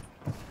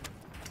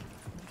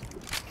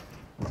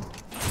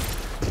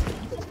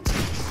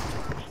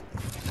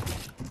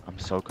 I'm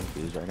so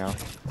confused right now.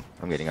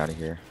 I'm getting out of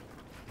here.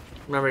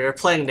 Remember, you're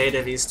playing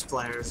native East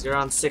players. You're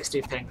on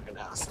 60 ping right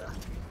now, so.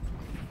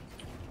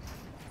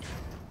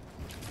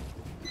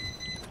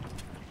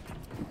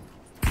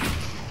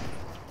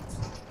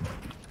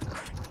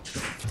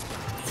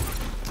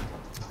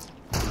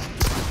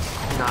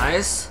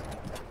 Nice.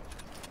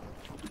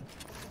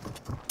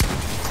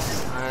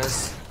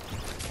 Nice.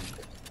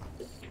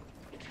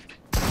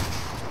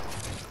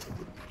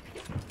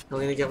 You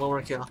only need to get one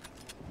more kill.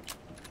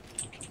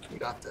 You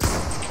got this.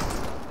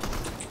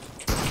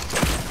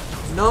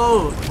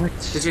 No! What?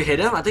 Did you hit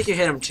him? I think you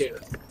hit him too.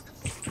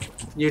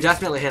 You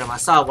definitely hit him. I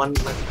saw one.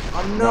 Like,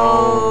 oh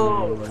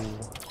no!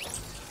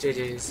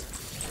 GG's.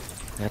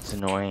 That's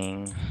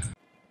annoying.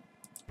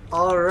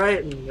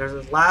 Alright, and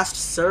there's the last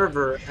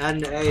server,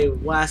 NA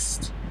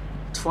West.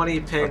 20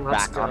 ping, We're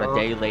let's back go. on a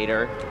day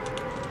later.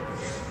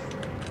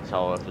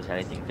 So if there's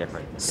anything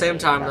different. Same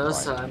time though,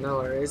 that's why. so no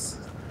worries.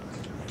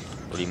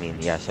 What do you mean?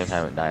 Yeah, same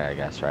time at night, I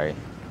guess, right?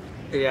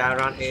 Yeah,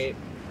 around 8.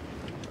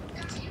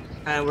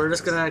 And we're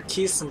just gonna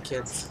key some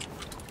kids.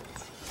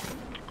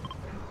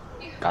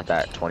 Got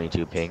that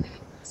 22 ping.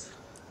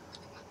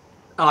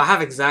 Oh, I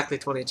have exactly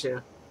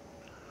 22.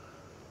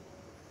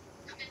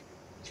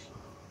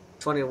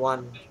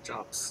 21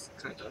 drops,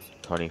 kind of.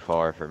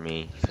 24 for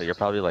me. So you're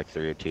probably like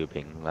 3 or 2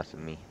 ping less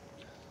than me.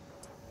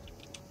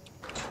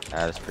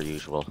 As per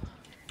usual.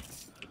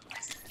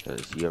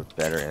 Because you have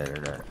better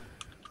internet.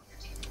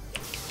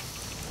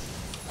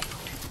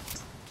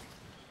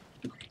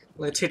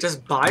 Like, to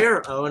just buy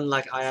your own,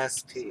 like,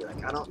 ISP.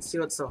 Like, I don't see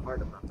what's so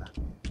hard about that.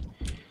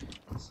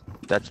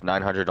 That's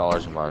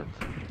 $900 a month.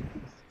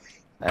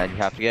 And you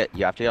have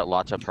to get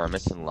lots of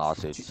permits and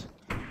lawsuits.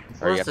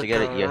 Or you have to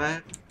get it.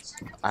 Right?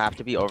 I have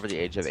to be over the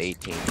age of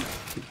 18,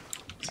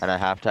 and I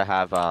have to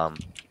have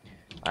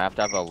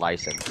a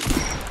license.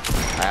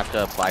 I have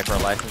to apply for a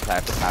license. I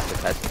have to pass the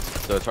test.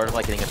 So it's sort of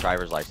like getting a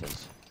driver's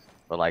license,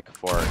 but like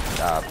for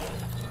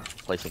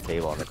placing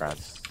cable on the ground.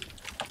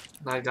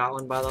 I got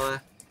one, by the way.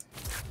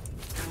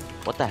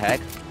 What the heck?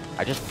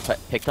 I just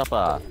picked up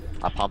a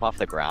pump off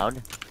the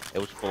ground. It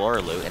was floor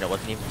loot, and it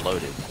wasn't even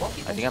loaded.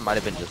 I think it might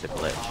have been just a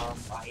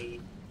glitch.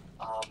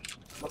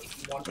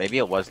 Maybe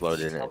it was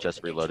loaded and it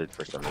just reloaded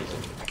for some reason.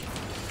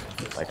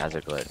 Like as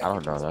a glitch. I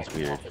don't know, that's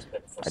weird.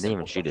 I didn't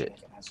even shoot it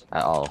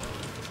at all.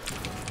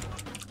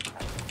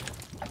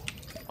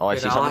 Oh, I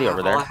see somebody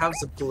over there. All I have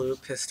is a blue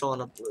pistol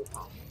and a blue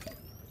pump.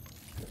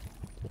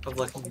 Of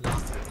like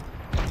nothing.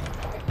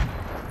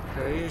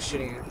 Who are you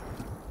shooting at?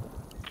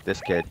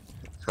 This kid.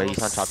 Wait,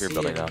 he's on top of your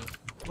building though.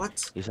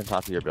 What? He's on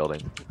top of your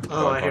building.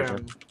 Oh, I hear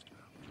him.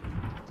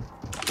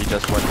 He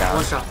just went down.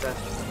 One shot dead.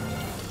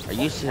 Are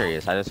you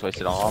serious? I just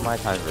wasted all my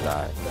time for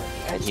that.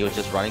 And he was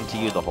just running to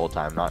you the whole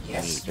time, not me,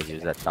 because he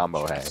was that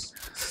combo head.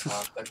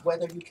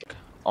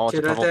 Oh, it's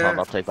a Dude, right purple there. pump.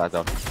 I'll take that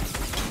though.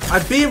 I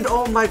beamed!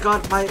 Oh my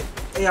god, my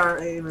AR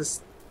aim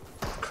is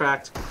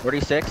cracked.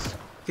 36?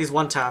 He's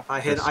one tap. I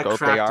Scope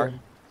cracked AR. him.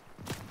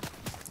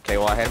 Okay,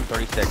 well I hit him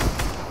 36.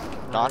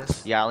 Knocked?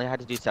 Nice. Yeah, I only had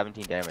to do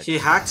 17 damage. He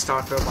hacked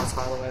Stark robots,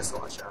 by the way, so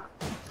watch out.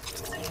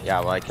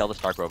 Yeah, well I kill the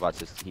Stark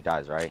robots, he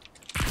dies, right?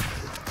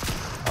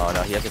 Oh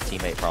no, he has a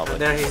teammate probably.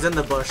 There, he's in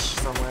the bush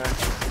somewhere.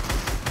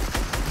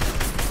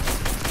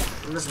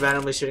 I'm just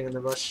randomly shooting in the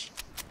bush.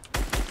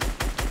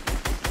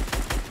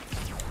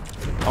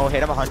 Oh,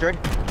 hit him 100?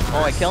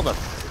 Oh, I killed him.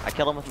 I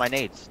killed him with my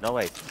nades. No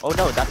way. Oh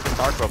no, that's the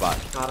Stark robot.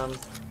 Got him.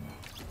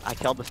 I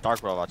killed the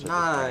Stark robots with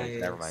my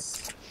nades. Never mind.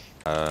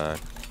 Nice.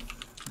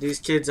 These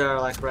kids are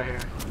like right here.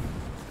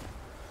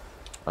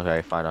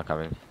 Okay, fine, I'm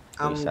coming.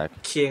 I'm Give me a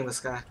sec. keying this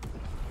guy.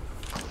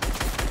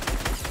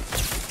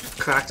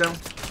 Cracked him.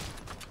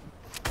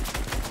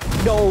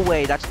 No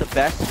way, that's the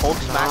best Hulk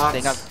smash Not.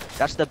 thing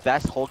that's the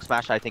best Hulk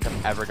smash I think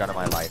I've ever done in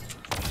my life.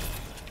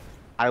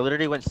 I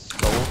literally went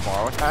so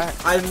far with that.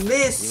 I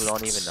missed. You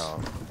don't even know.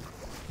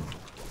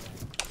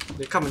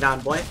 You're coming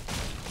down, boy.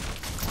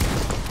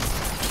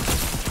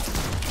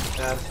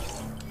 Dead.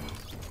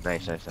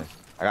 Nice.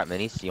 I got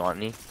minis. Do you want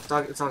any? It's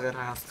all good.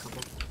 I have a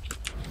couple.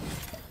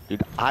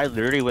 Dude, I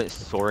literally went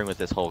soaring with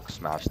this Hulk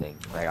smash thing.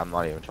 Like, I'm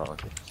not even trolling.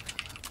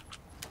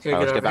 Here,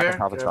 Alright, let's get get over back here. on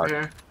top of Get over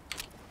start. here.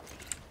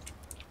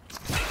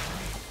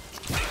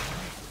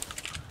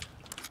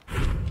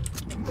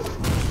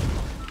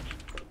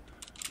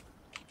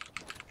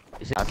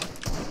 Is it?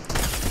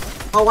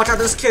 Oh, watch out!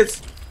 There's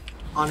kids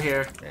on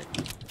here. Okay.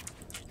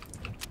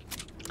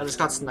 I just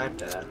got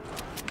sniped at.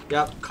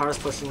 Yep, car's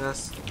pushing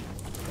us.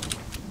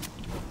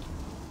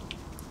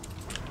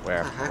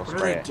 Where? What the heck? We'll What are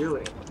spray they it.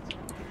 doing?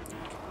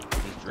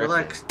 He's They're drifting.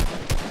 like.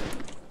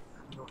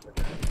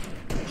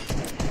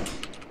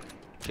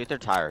 Shoot their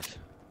tires.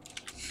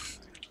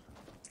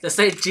 This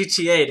ain't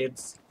GTA, dude.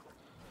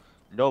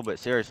 No, but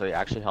seriously, it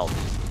actually helps.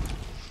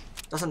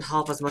 Doesn't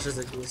help as much as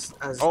it used.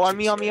 As Oh, on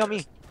me.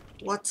 GTA.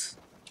 What?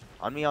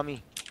 On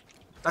me.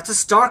 That's a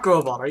Stark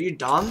robot. Are you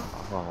dumb?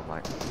 Oh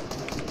my.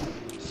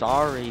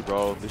 Sorry,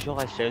 bro.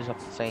 Visualize up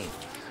the same.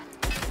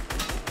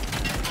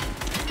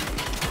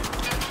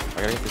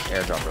 I gotta get this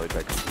airdrop really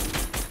quick.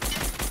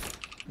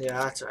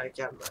 Yeah, that's right.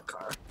 Get in that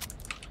car.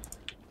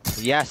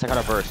 Yes, I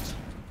got a burst.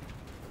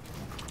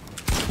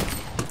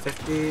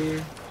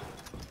 50.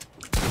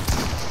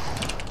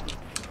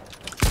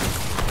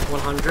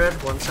 100.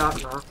 One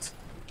shot knocked.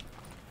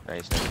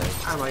 Nice.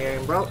 How am I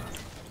getting, bro?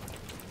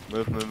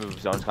 Move.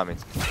 Zone's coming.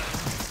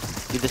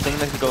 Dude, this thing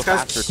makes it go This guy's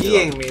faster too.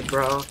 keying me,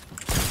 bro.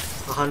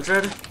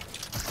 100.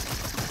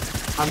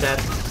 I'm dead.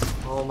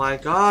 Oh my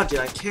god, dude,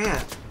 I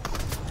can't.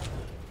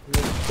 The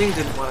thing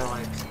didn't want to,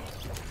 like,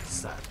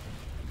 set.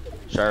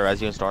 Sure,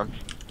 Resi and Storm.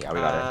 Yeah, we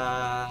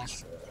got it.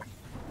 Sure.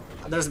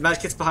 There's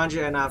medkits behind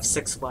you, and I have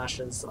 6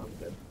 flashes, so I'm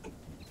good.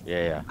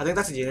 Yeah. I think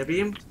that's a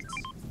unibeam.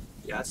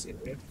 Yeah, it's a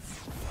unibeam.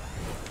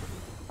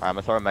 Alright, I'm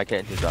gonna throw a medkit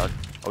into zone.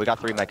 Oh, we got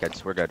 3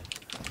 medkits. We're good.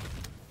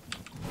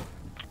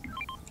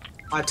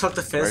 I took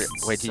the fist.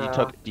 Wait, do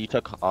you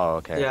took? Oh,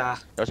 okay. Yeah.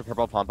 There's a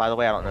purple pump, by the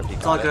way. I don't know if you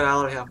It's all got good, it. I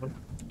already have one.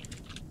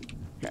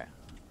 Okay.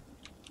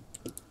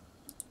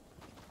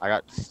 I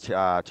got 2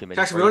 minis.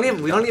 Actually,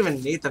 we don't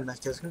even need them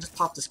medkits. We can just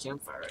pop this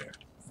campfire right here.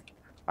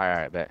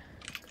 Alright, bet.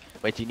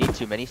 Wait, do you need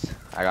 2 minis?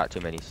 I got 2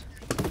 minis.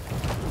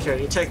 Here,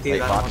 you take these.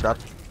 Wait, I boxed don't up.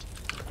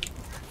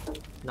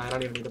 No, I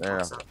don't even need the No,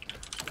 box no. up.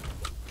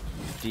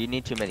 Do you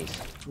need 2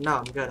 minis? No,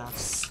 I'm good. I have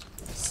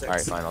 6.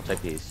 Alright, fine. I'll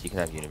take these. You can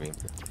have unibeam.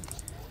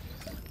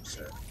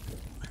 Sure.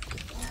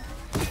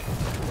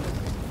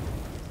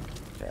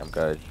 Okay, I'm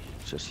good.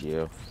 It's just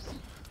you.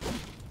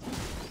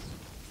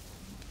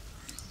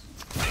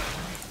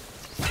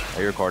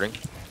 Are you recording?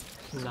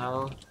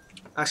 No.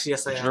 Actually,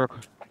 yes, I You should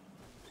am.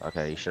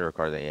 Okay, you should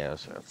record that. Yeah,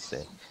 let's see.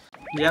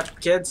 Yep,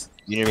 kids.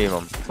 Unibeam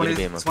them. 20,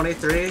 Unibeam them.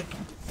 23.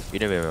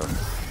 Unibeam them.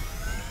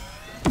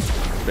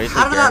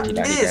 How did I Guaranteed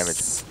 90 damage.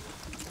 miss?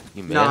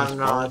 You No, missed,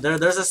 no, bro.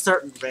 there's a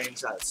certain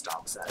range that it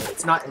stops at.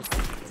 It's not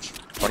infinite range.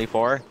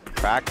 24.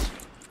 Cracked.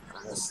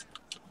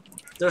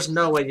 There's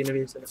no way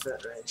Unibeam's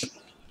infinite range.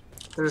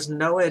 There's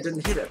no way it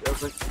didn't hit it. It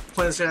was like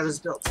pointing straight at his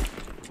build.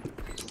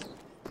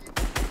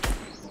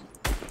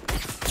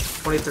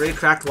 23,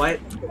 cracked white.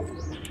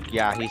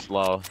 Yeah, he's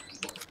low.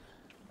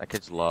 That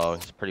kid's low.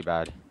 He's pretty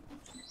bad.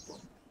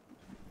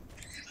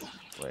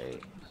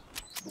 Wait.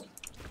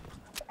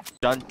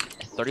 Done.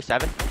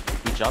 37.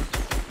 He jumped.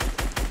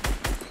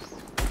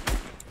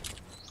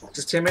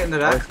 Just teammate in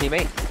the Oh, his back.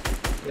 teammate.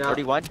 Yeah.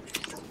 31.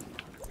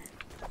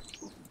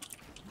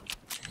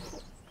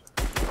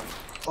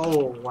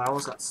 Oh, wow, I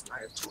almost got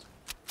sniped.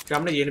 Okay,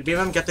 I'm gonna Unibeam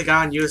him. Get the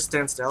guy on you.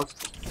 Stand still.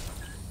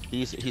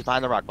 He's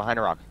behind the rock. Behind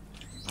the rock.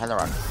 Behind the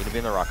rock.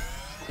 Unibeam the rock.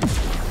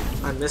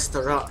 I missed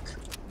the rock.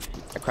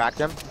 I cracked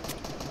him.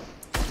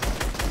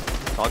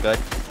 It's all good.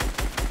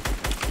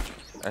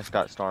 I just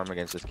got Storm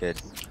against this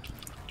kid.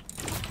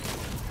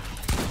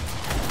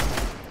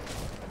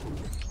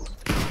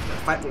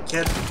 Fight me,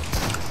 kid.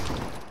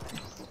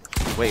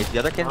 Wait, is the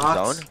other kid in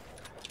Knocked. zone?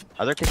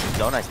 Other kid's in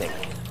zone, I think.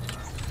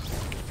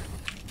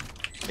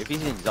 If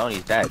he's in zone,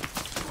 he's dead.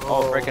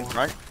 Oh, break in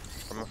front.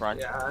 From in front.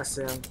 Yeah, I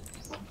see him.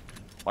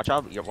 Watch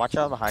out! Watch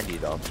out behind you,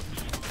 though. I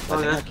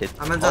think yeah. that kid.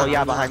 I'm in Oh zone,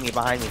 yeah, I'm in behind me,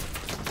 behind me.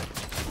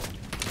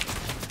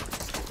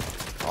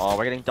 Oh,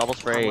 we're getting double I'm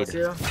sprayed. with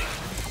you.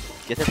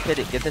 Get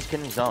this kid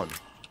in zone.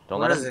 Don't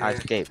Where let is him he?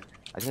 escape.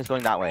 I think he's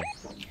going that way.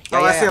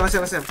 Oh, I see him, I see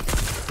him, I see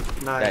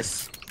him.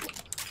 Nice.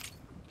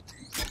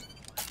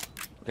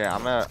 Okay,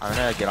 I'm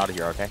gonna get out of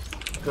here. Okay.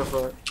 Go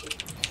for it.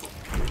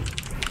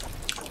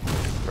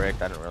 Brick,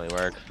 that didn't really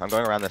work. I'm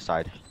going around this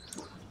side.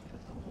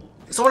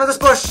 Someone in this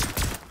bush!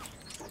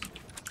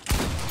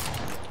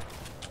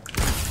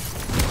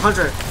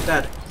 100,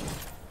 dead.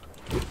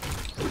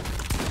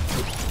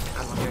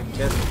 I'm not getting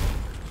kid.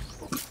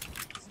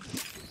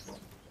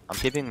 I'm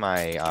keeping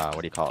my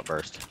what do you call it,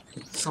 burst.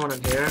 Someone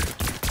in here.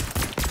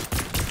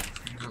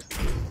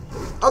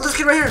 Oh, this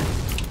kid right here!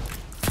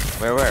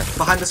 Where?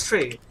 Behind this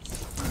tree.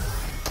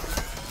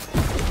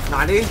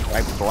 90?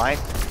 Right blind.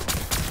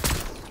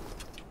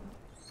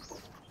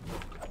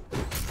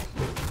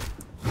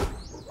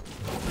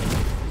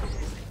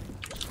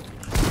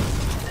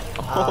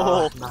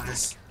 Oh,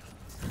 Nice.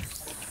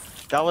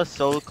 that was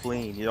so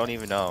clean. You don't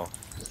even know.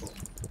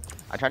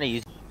 I'm trying to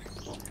use.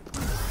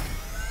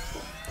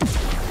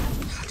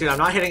 Dude, I'm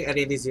not hitting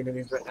any of these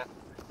enemies right now.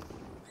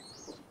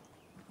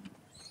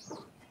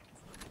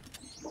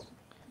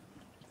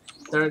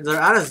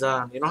 They're out of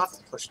zone. You don't have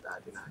to push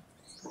that, you know.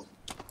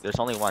 There's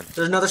only one.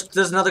 There's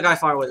another guy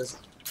far away.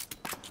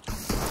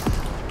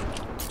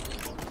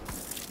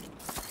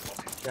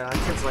 Yeah, that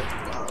kid's like,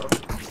 whoa.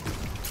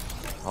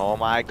 Oh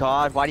my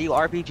god, why do you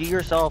RPG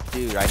yourself,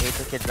 dude? I hate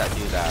the kids that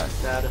do that.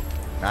 Dead.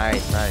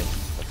 Nice,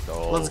 nice. Let's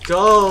go. Let's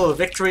go!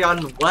 Victory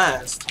on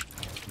West.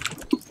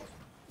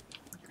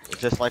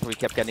 It's just like we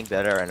kept getting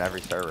better in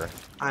every server.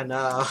 I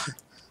know.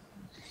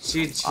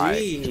 GG's. Alright,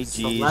 GG's.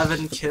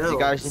 11 kills. If you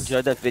guys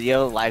enjoyed that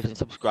video, like and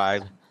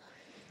subscribe.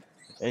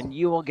 And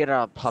you will get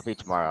a puppy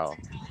tomorrow.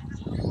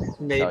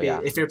 Maybe. So,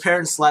 yeah. If your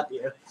parents let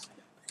you.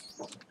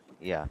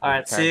 Yeah.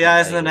 Alright, see you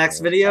guys in the next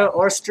video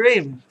or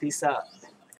stream. Peace out.